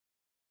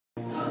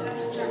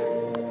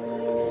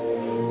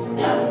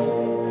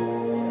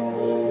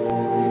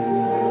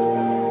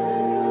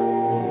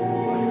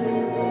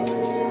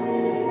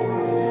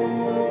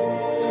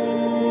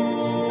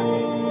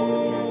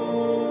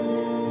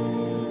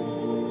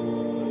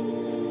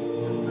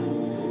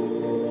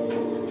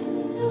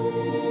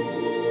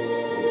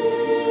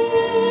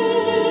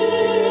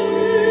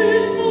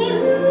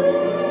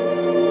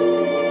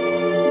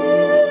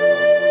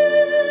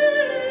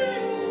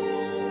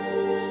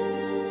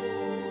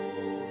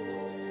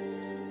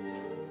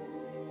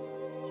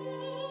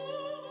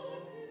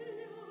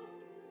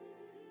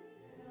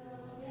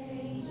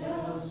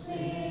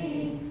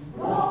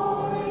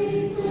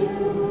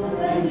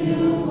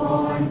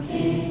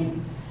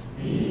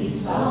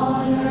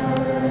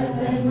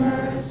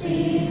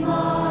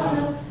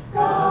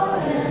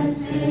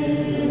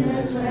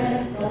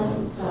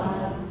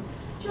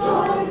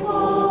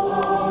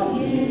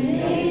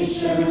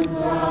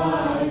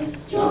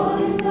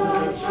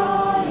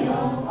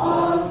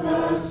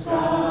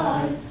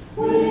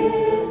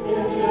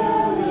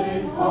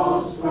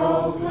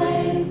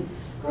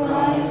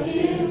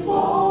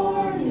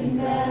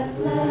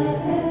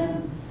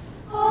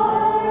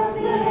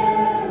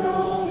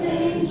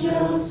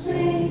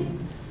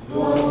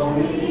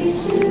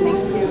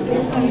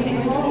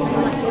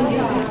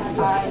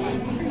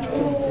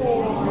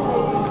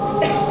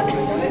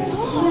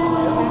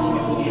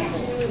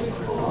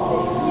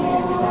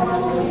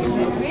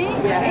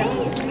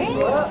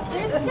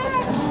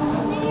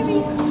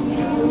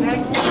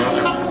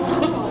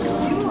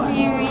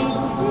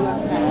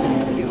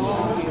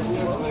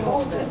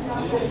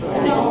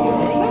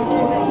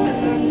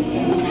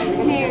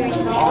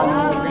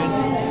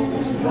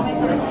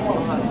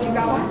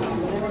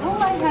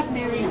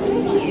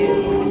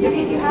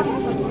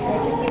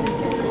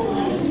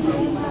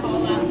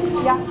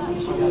Yeah.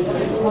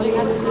 Holding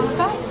on to this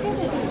basket,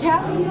 it's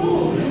Jeff.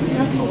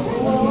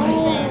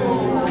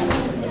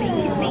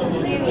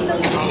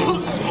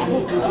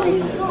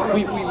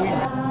 Oui.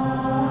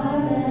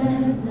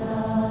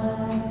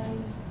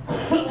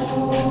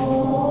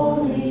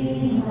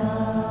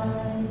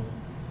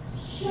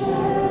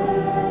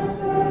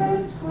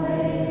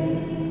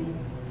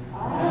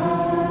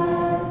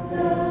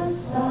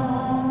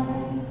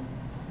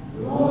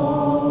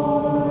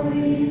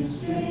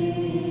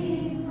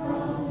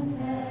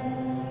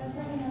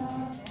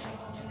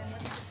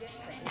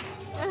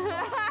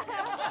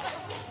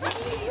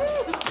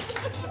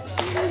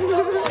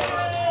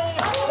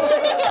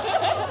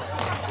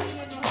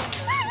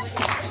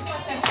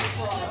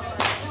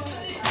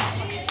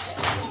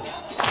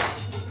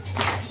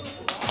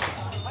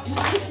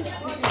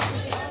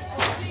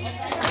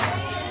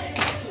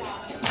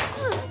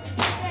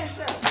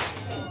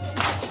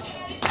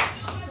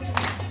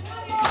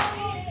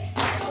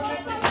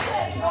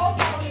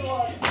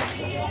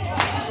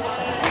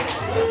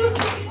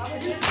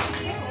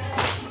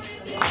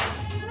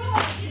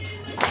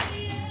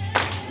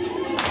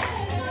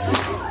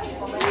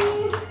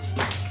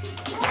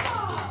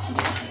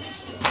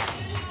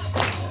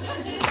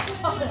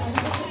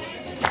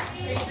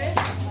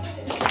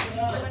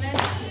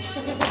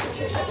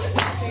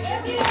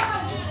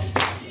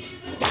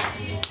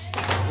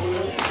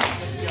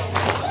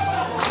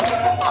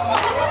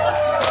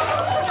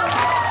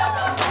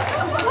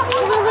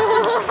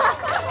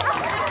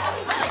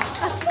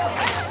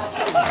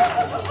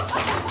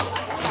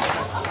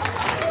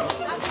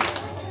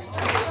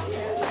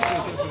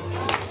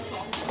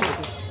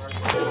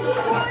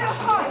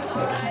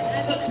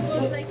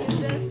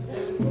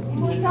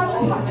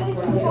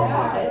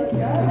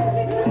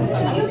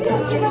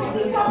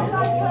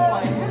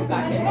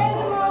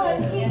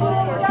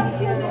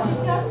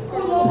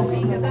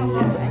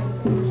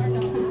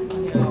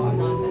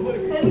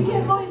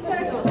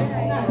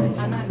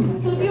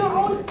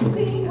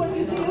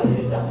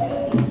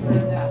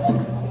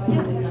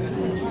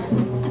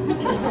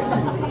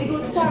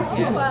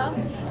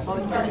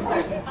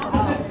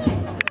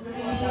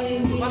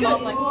 My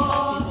mom likes to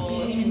tell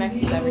people, she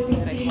mixes everything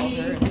that I told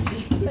her, and she...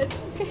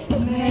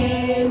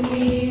 May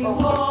we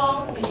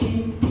walk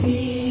in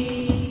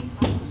peace.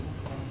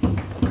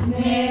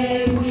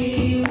 May we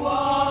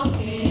walk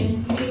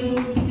in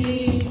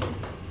beauty.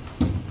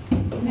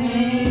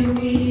 May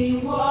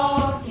we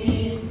walk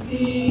in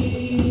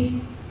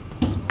peace.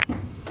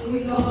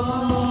 With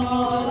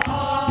all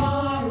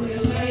our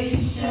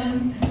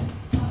relations.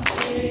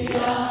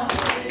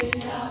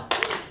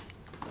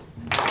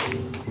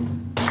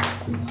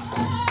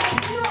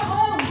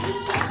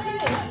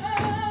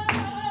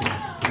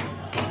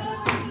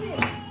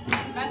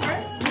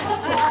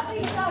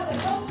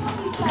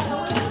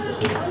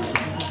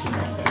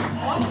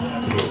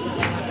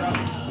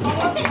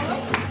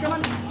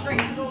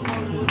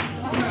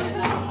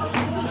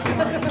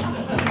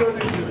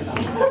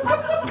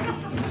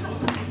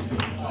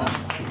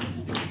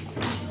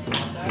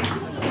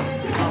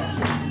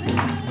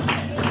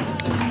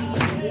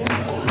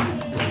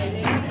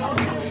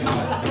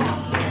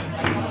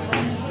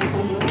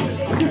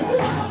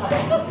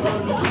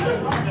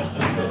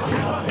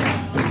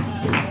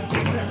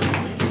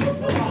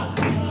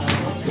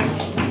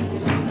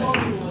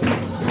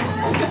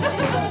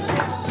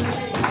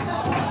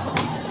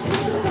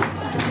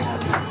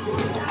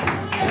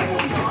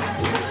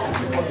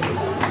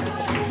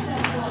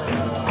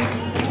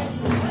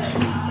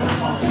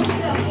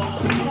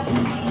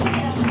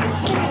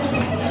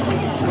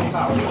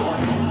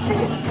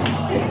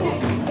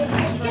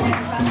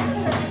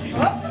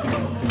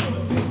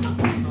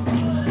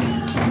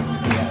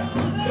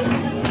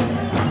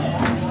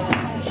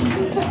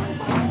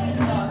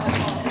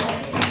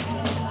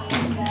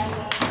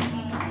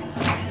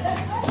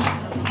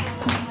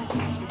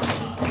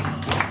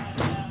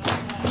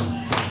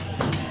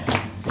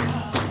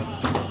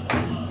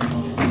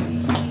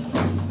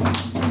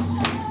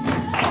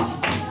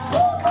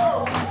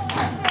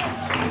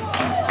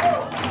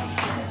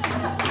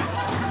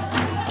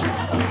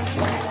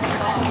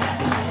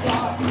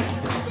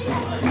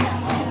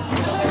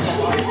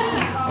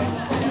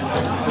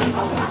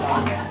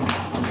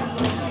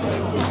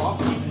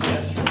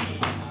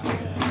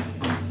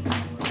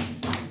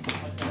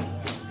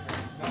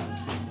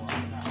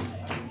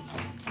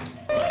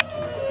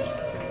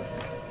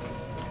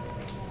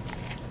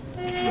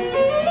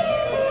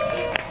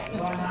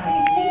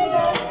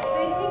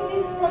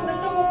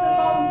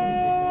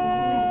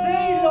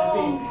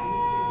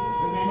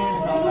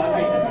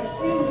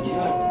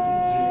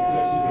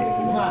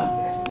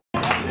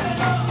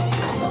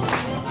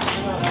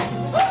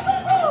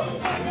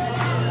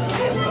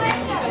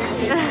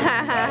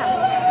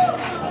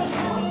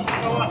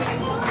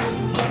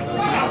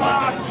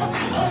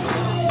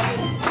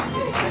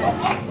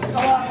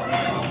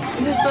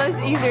 This one is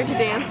easier to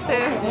dance to.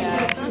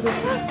 Yeah.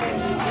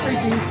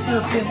 Crazy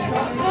European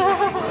stuff.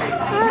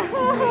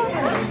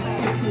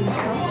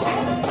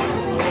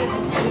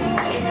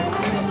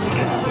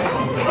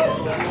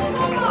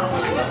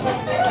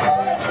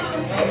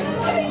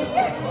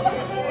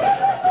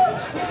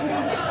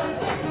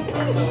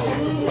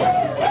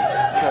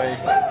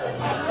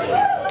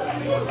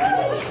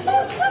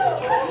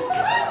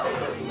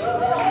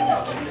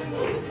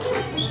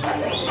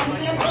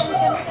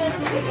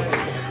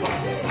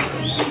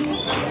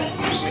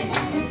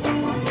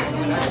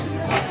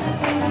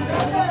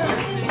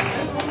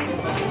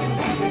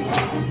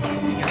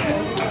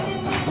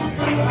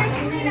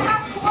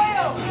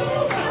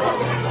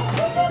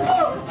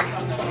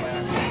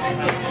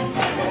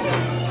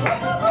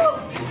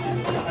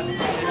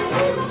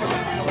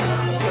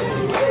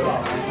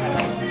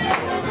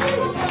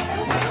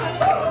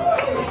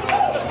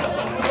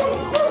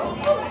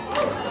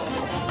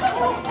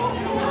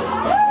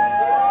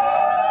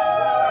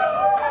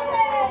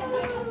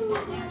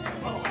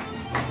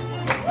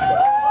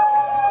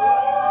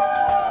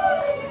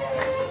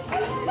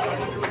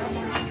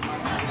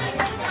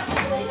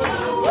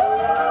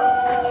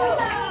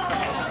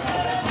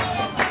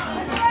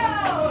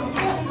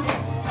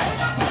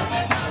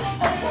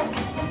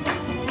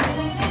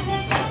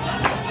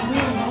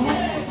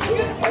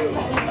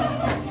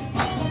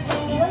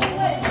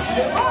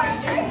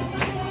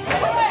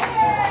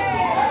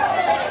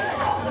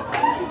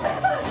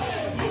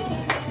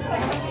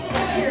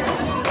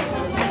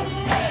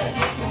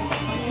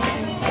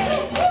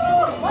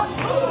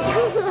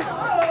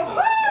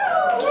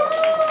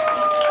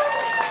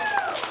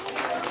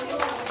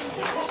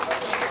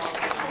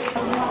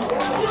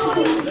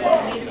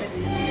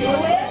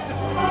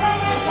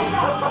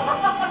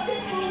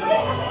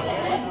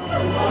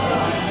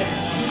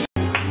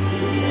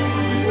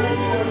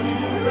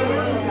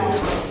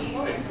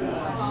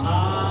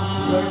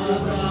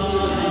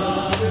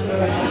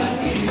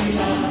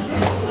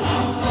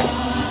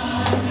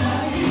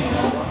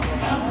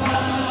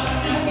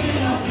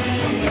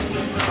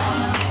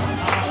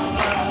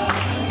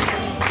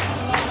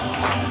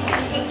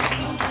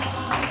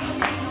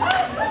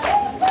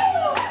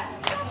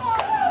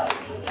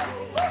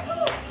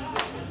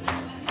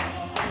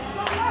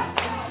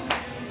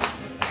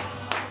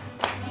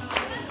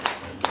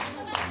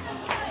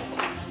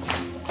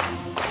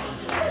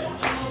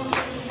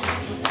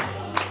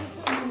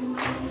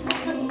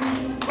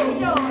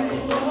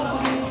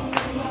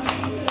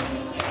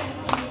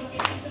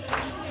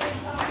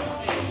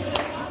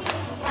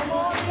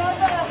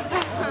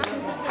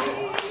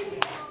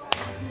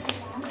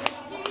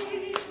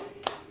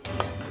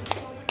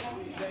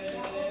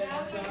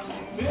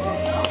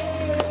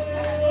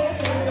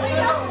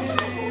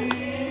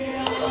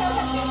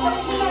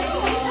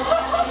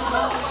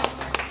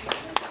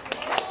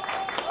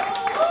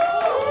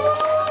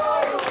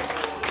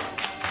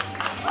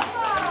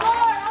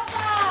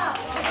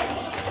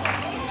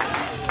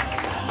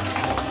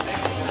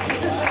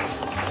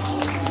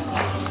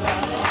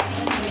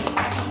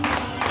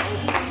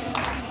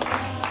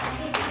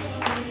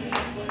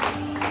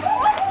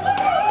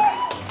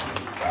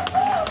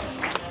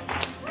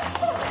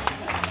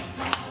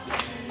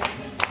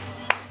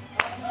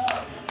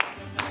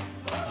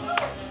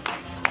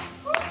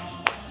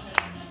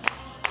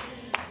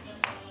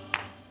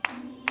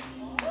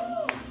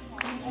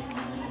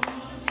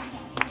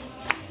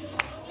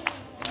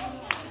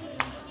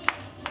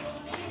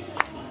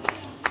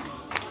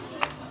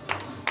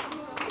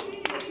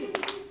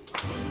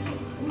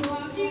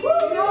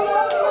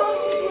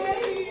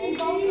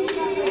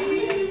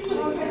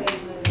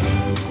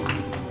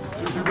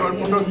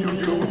 Thank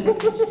you.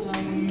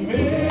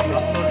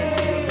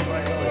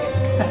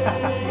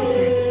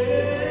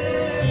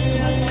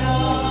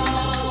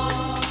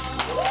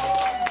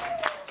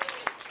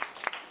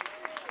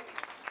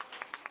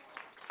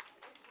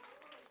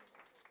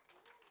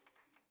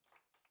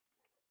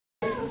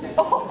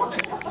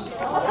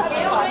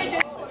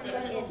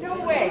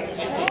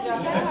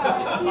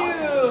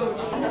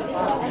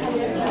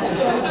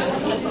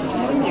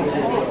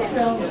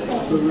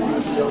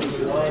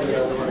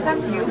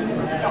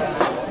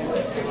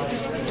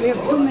 We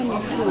have too many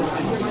food.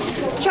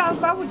 Charles,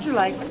 what would you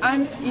like?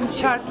 I'm in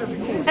charge of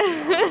food.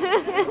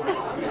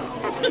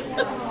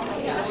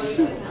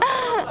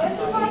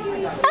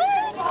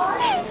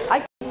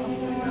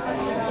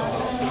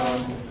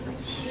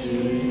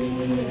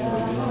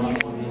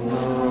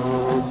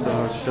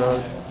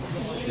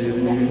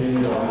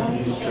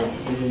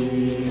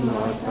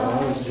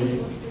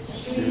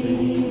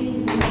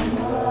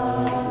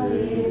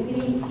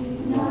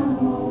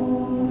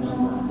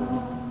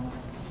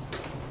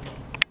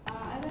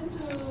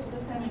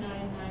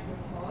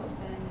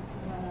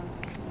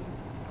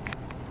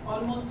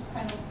 Almost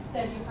kind of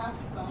said you have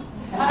to come.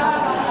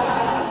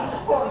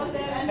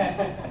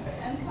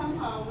 And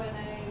somehow when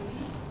I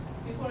reached,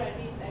 before I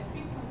reached, I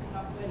picked something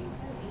up very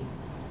heavy.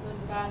 The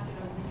basket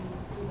I was bringing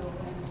the food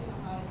over, and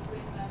somehow I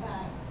sprained my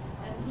back.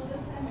 And through the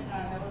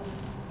seminar, I was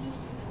just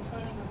twisting and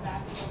turning my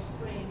back, it was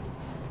sprained.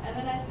 And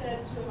then I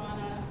said to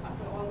Ivana,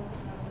 after all the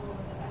seminar was over,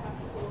 that I have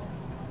to go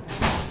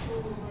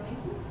to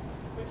Burlington.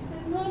 But she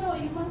said, no, no,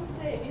 you must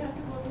stay. We have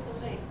to go to the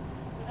lake.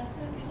 And I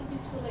said, it'll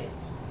be too late.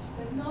 She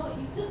said, no, it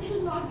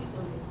will not be so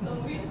late. So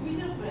we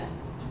just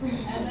went.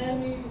 And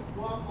then we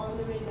walked all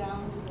the way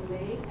down to the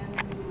lake, and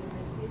then we did a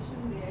meditation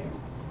there.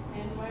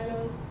 And while I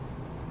was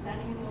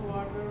standing in the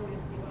water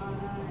with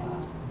Ivana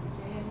and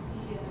JNP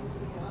and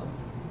everybody else,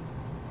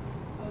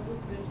 I was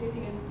just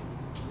meditating, and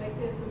like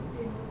this, the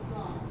pain was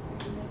gone.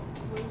 And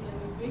it was like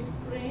a big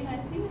sprain. I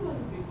think it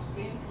was a big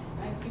sprain.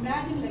 Like,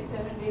 imagine like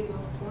 7 days of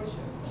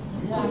torture.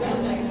 It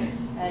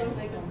was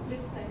like a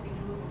split second,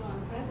 it was gone.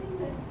 So I think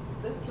that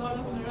that's a lot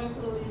of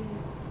miracle in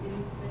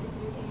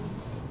meditation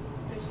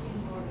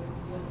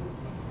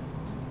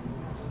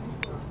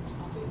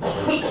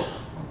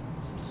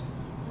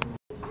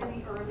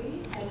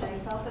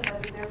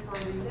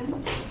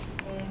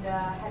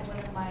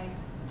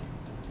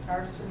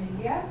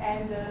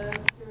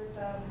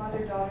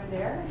her daughter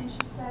there, and she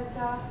said,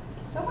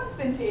 someone's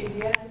been to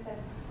India. And I said,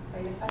 oh,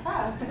 yes, I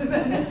have. And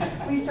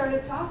then we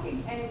started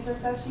talking, and it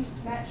turns out she's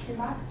met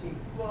Srimataji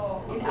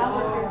in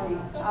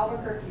Albuquerque.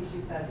 Albuquerque,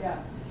 she said, yeah.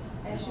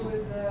 And she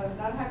was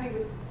not happy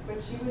with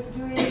what she was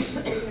doing. She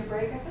was taking a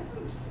break. I said,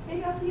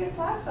 maybe I'll see you in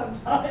class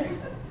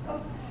sometime.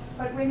 So,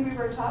 but when we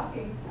were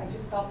talking, I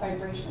just felt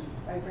vibrations,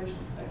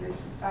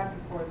 back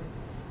and forth.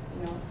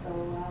 You know, so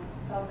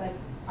felt that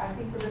I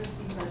think we're going to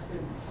see her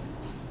soon.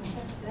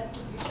 That's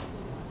a beautiful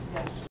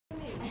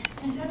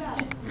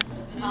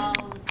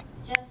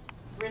Just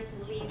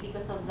recently,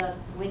 because of the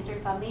winter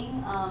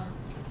coming,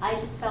 I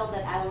just felt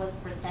that I was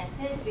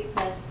protected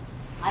because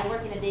I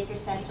work in a daycare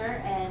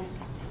center and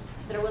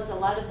there was a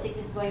lot of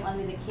sickness going on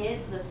with the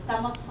kids, the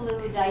stomach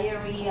flu,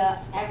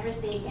 diarrhea,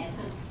 everything, and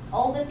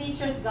all the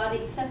teachers got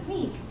it except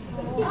me.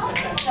 So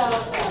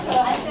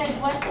I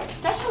said, what's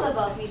special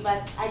about me?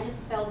 But I just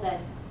felt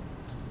that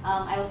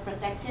I was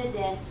protected,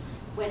 and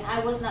when I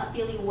was not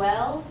feeling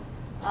well,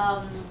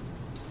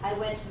 I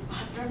went to the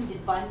bathroom,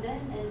 did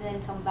Bandan, and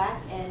then come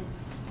back, and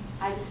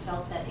I just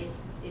felt that it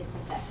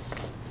protects.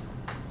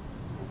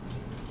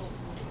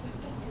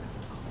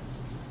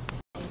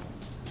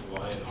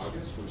 July and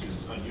August, which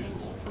is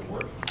unusual for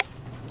work.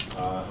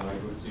 And I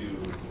go to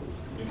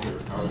nuclear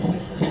power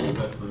station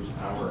that Bruce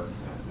Power,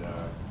 and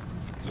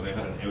so they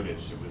had an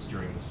outage. It was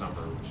during the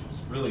summer, which is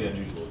really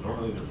unusual.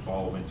 Normally they're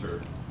fall,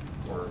 winter,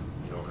 or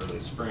early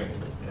spring,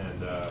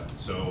 and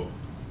so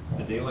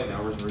the daylight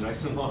hours were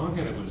nice and long,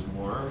 and it was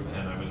warm,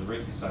 and I was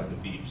right beside the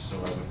beach, so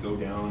I would go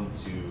down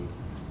to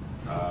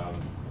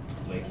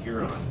Lake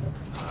Huron,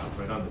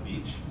 right on the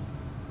beach,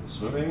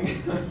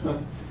 swimming,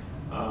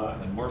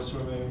 and more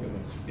swimming, and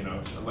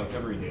it's like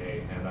every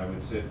day, and I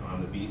would sit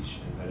on the beach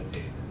and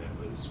meditate, and it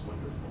was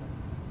wonderful.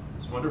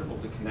 It's wonderful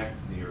to connect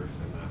to the earth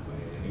in that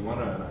way. And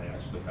Iwana and I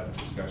actually had a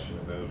discussion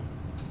about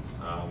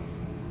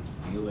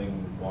feeling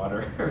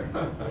water,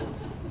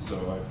 so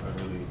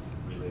I really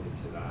related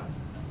to that.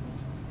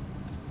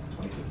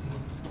 2015.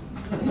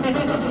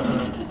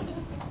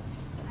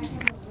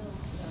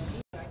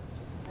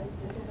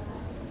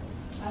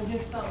 I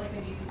just felt like I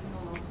needed some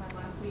alone time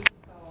last week,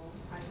 so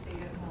I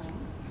stayed at home.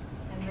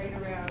 And right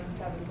around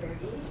 7:30,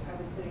 I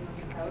was sitting on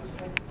the couch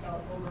and I just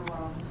felt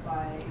overwhelmed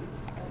by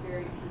a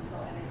very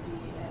peaceful energy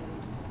and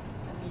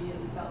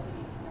immediately felt the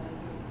need to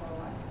meditate, so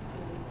I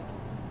really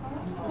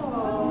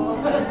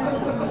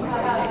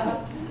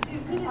You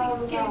couldn't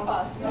escape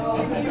us, you know,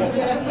 when you were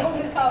on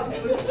the couch.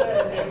 It was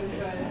good, it was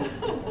good.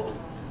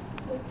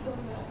 That's so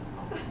nice.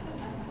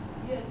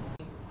 Yes.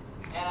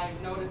 And I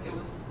noticed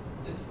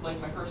it's like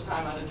my first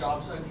time at a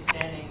job, so I'd be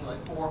standing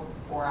like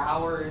four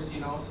hours,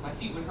 so my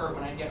feet would hurt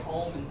when I'd get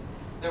home. And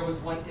there was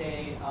one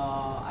day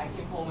I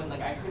came home and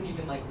like I couldn't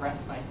even like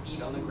rest my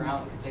feet on the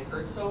ground because they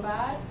hurt so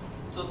bad.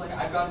 So it's like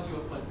I've got to do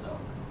a foot soak.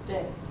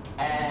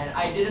 And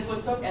I did a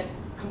foot soak and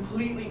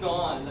completely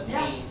gone, the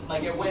pain.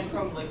 Like it went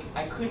from like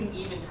I couldn't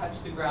even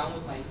touch the ground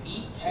with my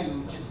feet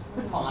to just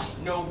fine,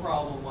 no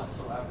problem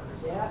whatsoever.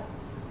 So,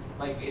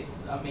 like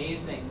it's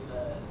amazing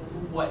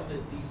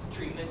these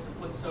treatments, the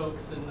foot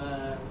soaks and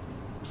the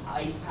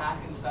ice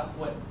pack and stuff,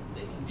 what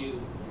they can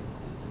do.